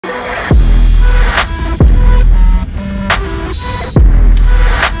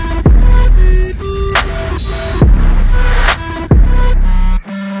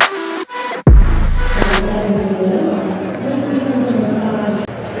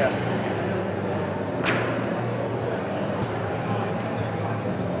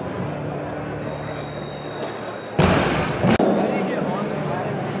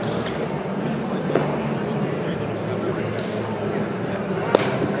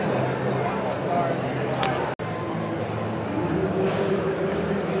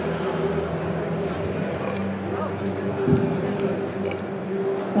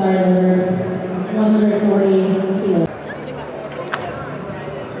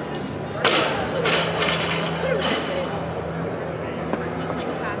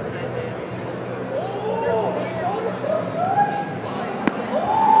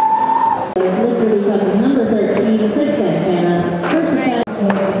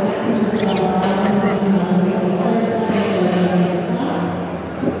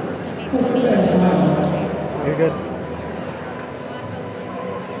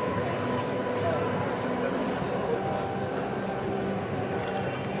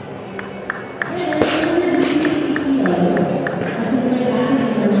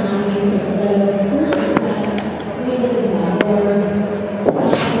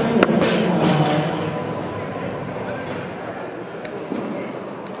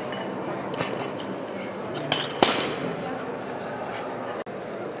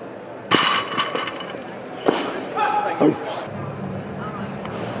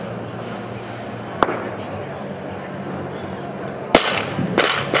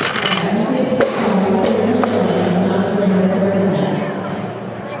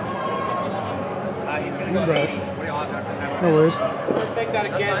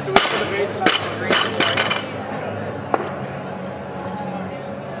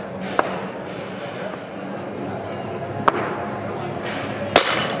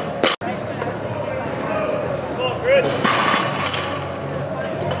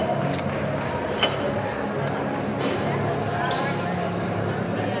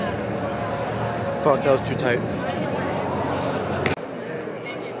Fuck, that was too tight.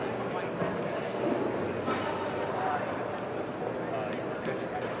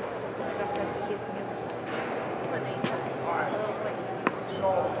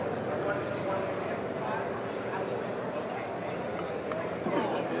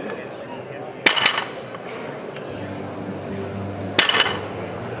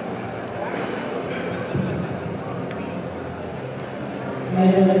 Do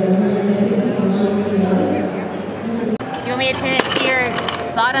you want me to pin it to your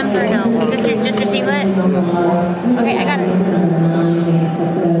bottoms or no? Just your singlet? Okay, I got it.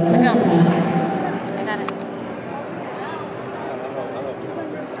 Let go. I got it.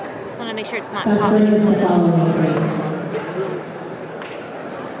 Just want to make sure it's not caught.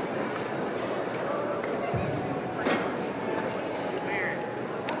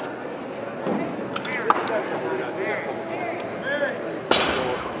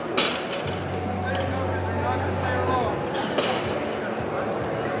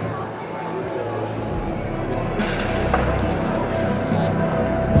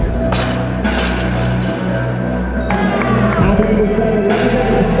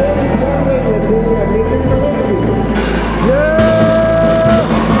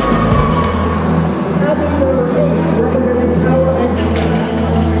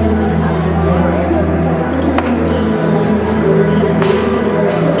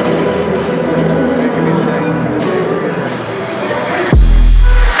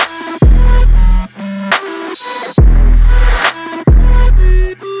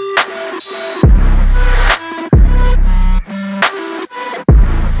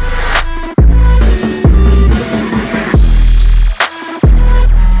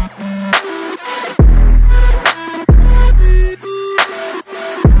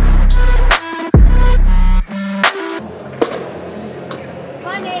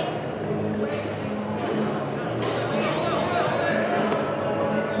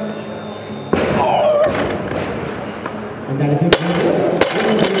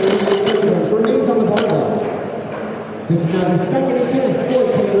 Remains on the barbell. This is now the second attempt for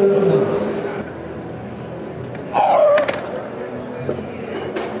Taylor Knox.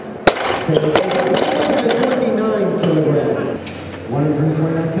 129 kilograms.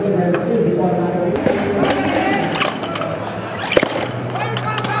 129 kilograms is the automatic.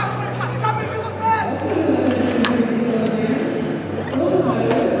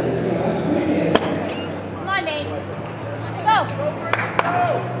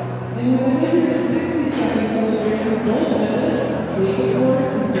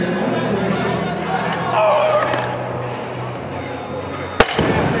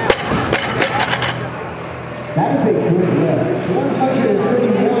 That is a good lift.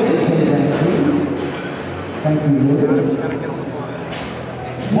 131 kilograms, please. Thank you, leaders.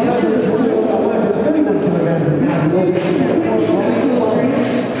 131 kilograms is now the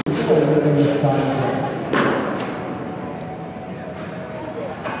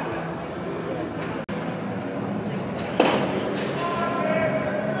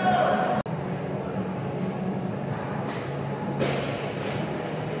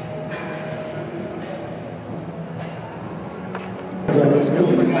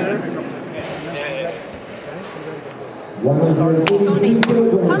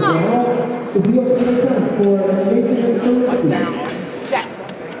Come on. Is the opening attempt for Nathan Cerwinske. Set.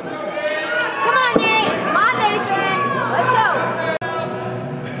 Come on, Nate. Come on, Nathan. Let's go.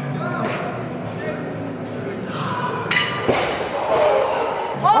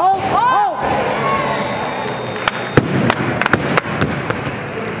 All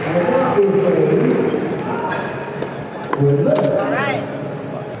right.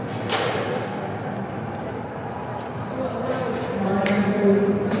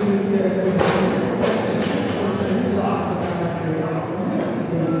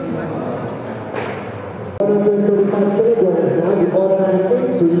 Kilograms now, the automatic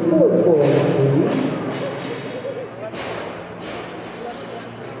increase for Troy.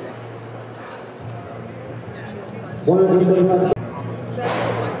 135.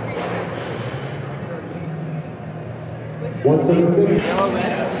 136.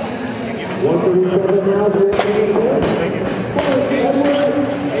 137 now, the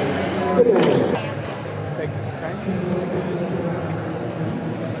sit down. Let's take this, okay? Let's take this.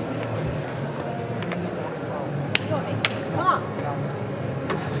 Come on.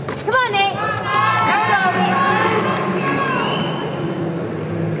 Come on, Nate. There we go.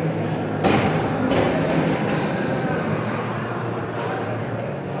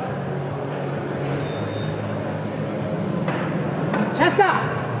 Chest up.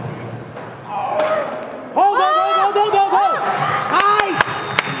 Hold on.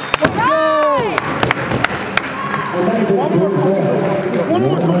 One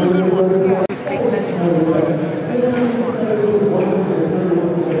more from a good one.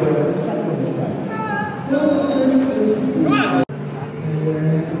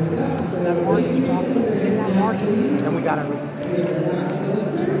 And we got it.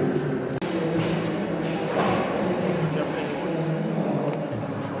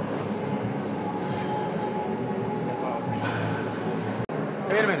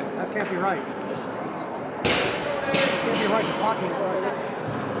 Wait a minute, that can't be right. Can't be right, the clock ain't right.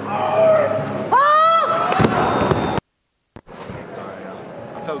 Sorry,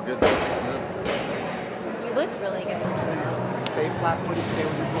 I felt good though. You looked really good. Stay flat-footed, stay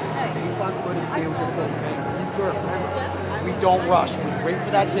with your boat. Stay flat-footed, stay with your boat, okay? Sure, remember, we don't rush. We wait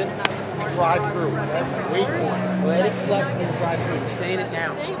for that hit, we drive through, okay? Wait for it. Let it flex and then drive through. We're saying it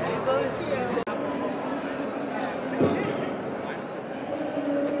now.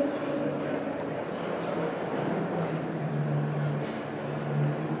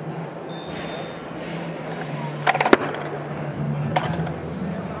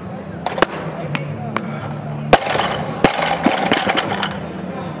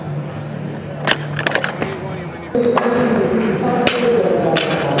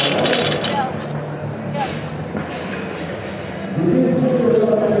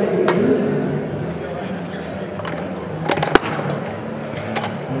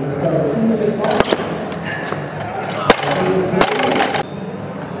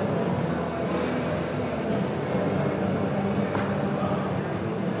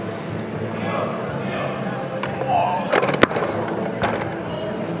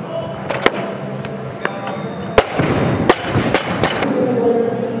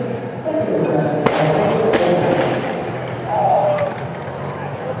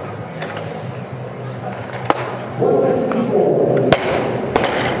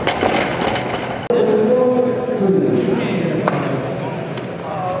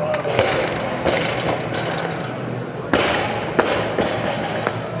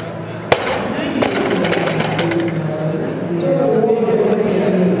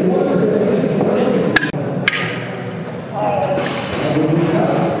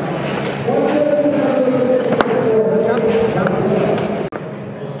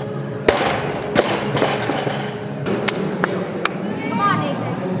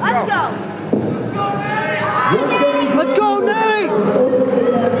 Let's go, Nate!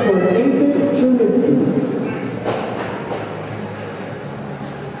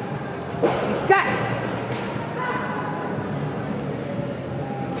 He's set!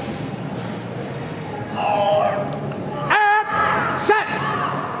 And set!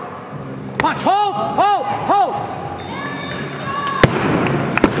 Punch, hold, hold, hold!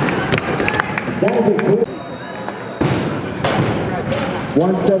 That was a good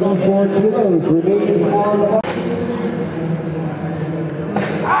 174 kilos remains on the bar.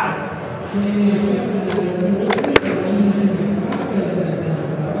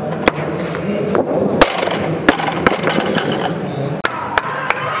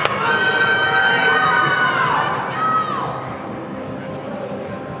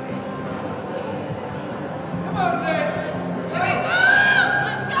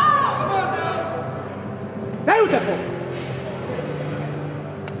 Stay with that ball!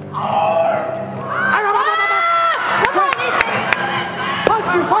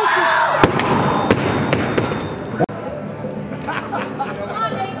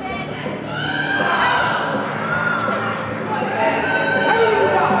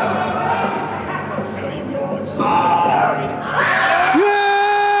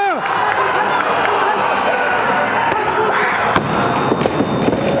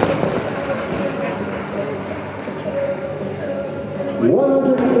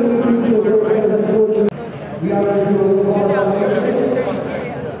 We are going to do a little more on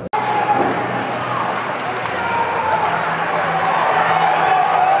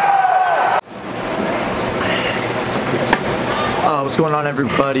What's going on,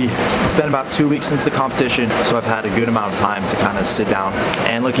 everybody? It's been about 2 weeks since the competition, so I've had a good amount of time to kind of sit down.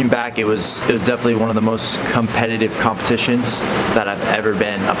 And looking back, it was definitely one of the most competitive competitions that I've ever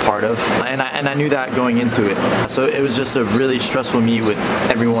been a part of, and I knew that going into it. So it was just a really stressful meet with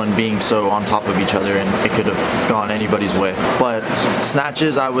everyone being so on top of each other, and it could have gone anybody's way. But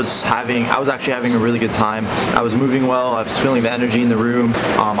snatches, I was actually having a really good time. I was moving well. I was feeling the energy in the room.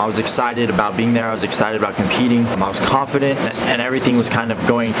 I was excited about being there. I was excited about competing. I was confident, and everything everything was kind of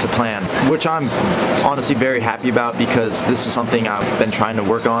going to plan, which I'm honestly very happy about, because this is something I've been trying to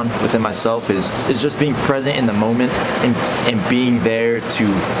work on within myself, is just being present in the moment and being there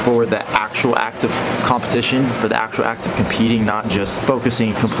for the actual act of competition, for the actual act of competing, not just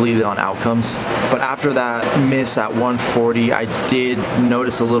focusing completely on outcomes. But after that miss at 140, I did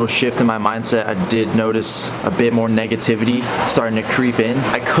notice a little shift in my mindset. I did notice a bit more negativity starting to creep in.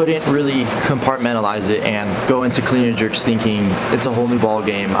 I couldn't really compartmentalize it and go into clean and jerks thinking it's a whole new ball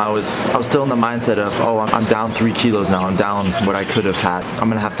game. I was still in the mindset of, oh, I'm down 3 kilos now. I'm down what I could have had. I'm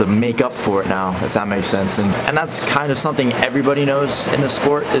gonna have to make up for it now, if that makes sense. And that's kind of something everybody knows in the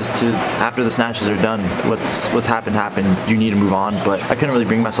sport, is to, after the snatches are done, what's happened. You need to move on. But I couldn't really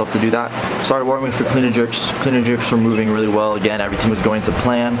bring myself to do that. Started warming for clean and jerks. Clean and jerks were moving really well. Again, everything was going to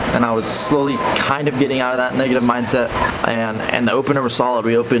plan, and I was slowly kind of getting out of that negative mindset. And the opener was solid.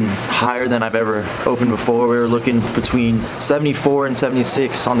 We opened higher than I've ever opened before. We were looking between 74 and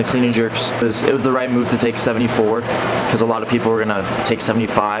 76 on the clean and jerks. It was the right move to take 74, because a lot of people were gonna take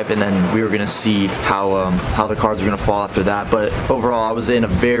 75, and then we were gonna see how the cards were gonna fall after that. But overall, I was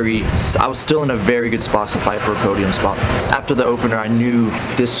still in a very good spot to fight for a podium spot. After the opener, I knew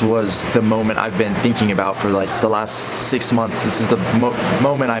this was the moment I've been thinking about for like the last 6 months. This is the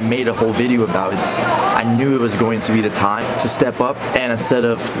moment I made a whole video about. I knew it was going to be the time to step up, and instead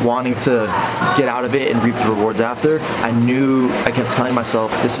of wanting to get out of it and reap the rewards after, I kept telling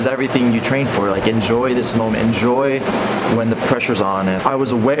myself, this is everything you trained for. Like, enjoy this moment, enjoy when the pressure's on. And I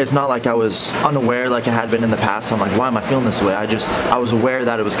was aware, it's not like I was unaware like I had been in the past. I'm like, why am I feeling this way? I was aware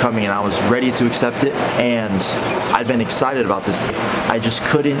that it was coming, and I was ready to accept it, and I'd been excited about this. I just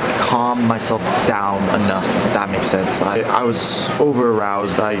couldn't calm myself down enough, if that makes sense. I was over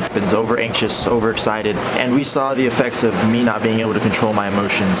aroused, I was over anxious, over excited, and we saw the effects of me not being able to control my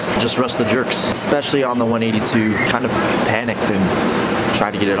emotions. Just rust the jerks, especially on the 182, kind of panicked and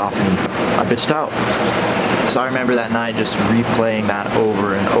tried to get it off me. I bitched out. So I remember that night just replaying that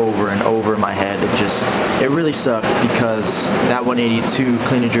over and over and over in my head. It really sucked, because that 182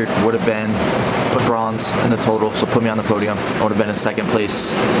 clean and jerk would have been put bronze in the total, so put me on the podium. I would have been in second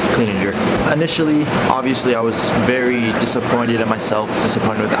place clean and jerk. Initially, obviously, I was very disappointed in myself,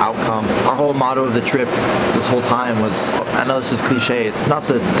 disappointed with the outcome. Our whole motto of the trip this whole time was, I know this is cliche, it's not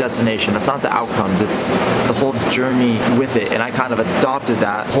the destination, it's not the outcomes, it's the whole journey with it. And I kind of adopted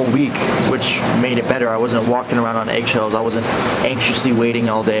that whole week, which made it better. I wasn't walking around on eggshells. I wasn't anxiously waiting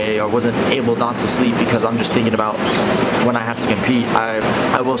all day. I wasn't able not to sleep because I'm just thinking about when I have to compete.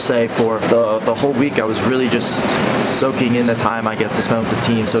 I will say, for the whole week, I was really just soaking in the time I get to spend with the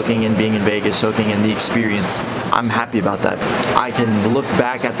team, soaking in being in Vegas, soaking in the experience. I'm happy about that. I can look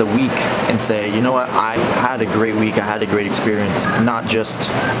back at the week and say, you know what, I had a great week, I had a great experience. Not just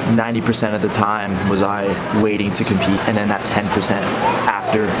 90% of the time was I waiting to compete, and then that 10%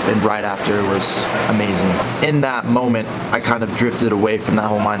 after and right after was amazing. In that moment, I kind of drifted away from that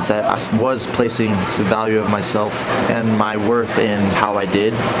whole mindset. I was placing the value of myself and my worth in how I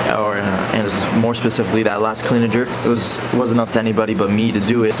did, and it was more specifically that last clean and jerk. It wasn't up to anybody but me to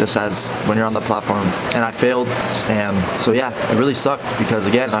do it, just as when you're on the platform. And I failed, and so yeah, it really sucked, because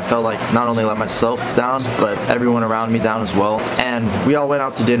again, I felt like not only let myself down, but everyone around me down as well. And we all went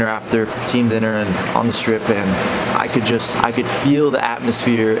out to dinner after, team dinner, and on the strip, and I could feel the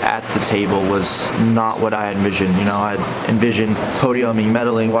atmosphere at the table was not what I envisioned. You know, I envisioned podiuming,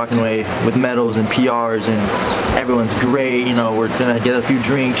 medaling, walking away with medals and PRs, and everyone's great. You know, we're gonna get a few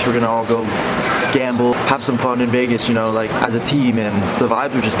drinks, we're gonna all go gamble, have some fun in Vegas, you know, like as a team, and the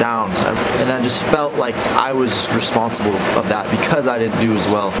vibes were just down. And I just felt like I was responsible of that, because I didn't do as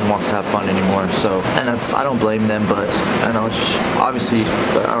well and wants to have fun anymore. So, and I don't blame them, but I know, obviously,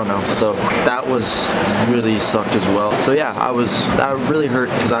 but I don't know. So that was really sucked as well. So yeah, that really hurt,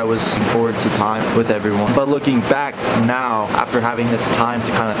 because I was looking forward to time with everyone. But looking back now, after having this time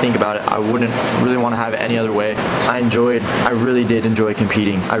to kind of think about it, I wouldn't really want to have it any other way. I really did enjoy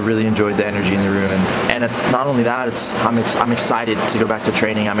competing. I really enjoyed the energy in the room. And it's not only that, I'm excited to go back to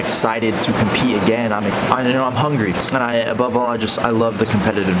training. I'm excited to compete again. I'm hungry. And above all, I love the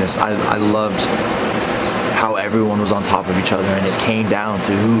competitiveness. I loved how everyone was on top of each other, and it came down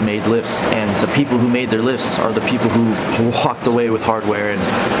to who made lifts, and the people who made their lifts are the people who walked away with hardware. And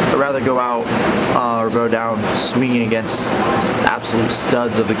I'd rather go out or go down swinging against absolute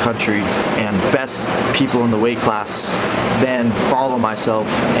studs of the country and best people in the weight class than follow myself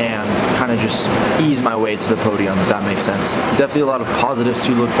and kind of just ease my way to the podium, if that makes sense. Definitely a lot of positives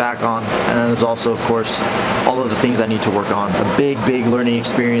to look back on, and then there's also, of course, all of the things I need to work on. A big learning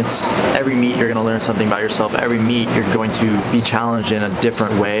experience. Every meet, you're going to learn something about yourself. yourself every meet, you're going to be challenged in a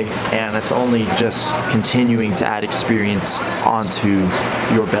different way, and it's only just continuing to add experience onto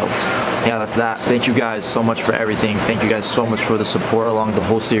your belt. Yeah, that's that. Thank you guys so much for everything. Thank you guys so much for the support along the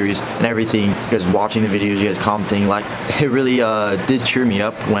whole series and everything. You guys watching the videos, you guys commenting, like, it really did cheer me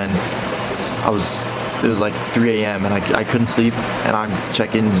up when it was like 3 a.m. and I couldn't sleep, and I'm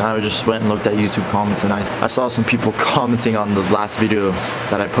checking, and I just went and looked at YouTube comments, and I saw some people commenting on the last video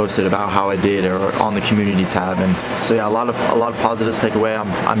that I posted about how I did, or on the community tab. And so yeah, a lot of positives to take away.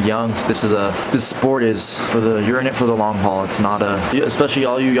 I'm young. This sport is you're in it for the long haul. It's not especially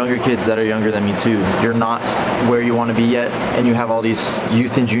all you younger kids that are younger than me too. You're not where you want to be yet, and you have all these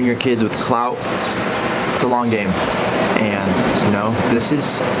youth and junior kids with clout. It's a long game, and you know, this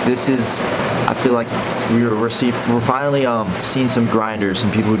is I feel like we're finally seeing some grinders,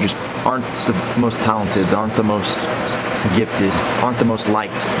 some people who just aren't the most talented, aren't the most gifted, aren't the most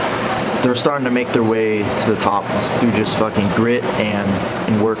liked. They're starting to make their way to the top through just fucking grit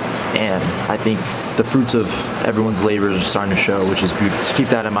and work, and I think the fruits of everyone's labors are starting to show, which is beautiful. Just keep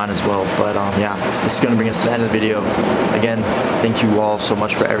that in mind as well. But yeah, this is going to bring us to the end of the video. Again, thank you all so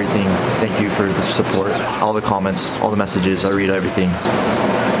much for everything. Thank you for the support, all the comments, all the messages. I read everything.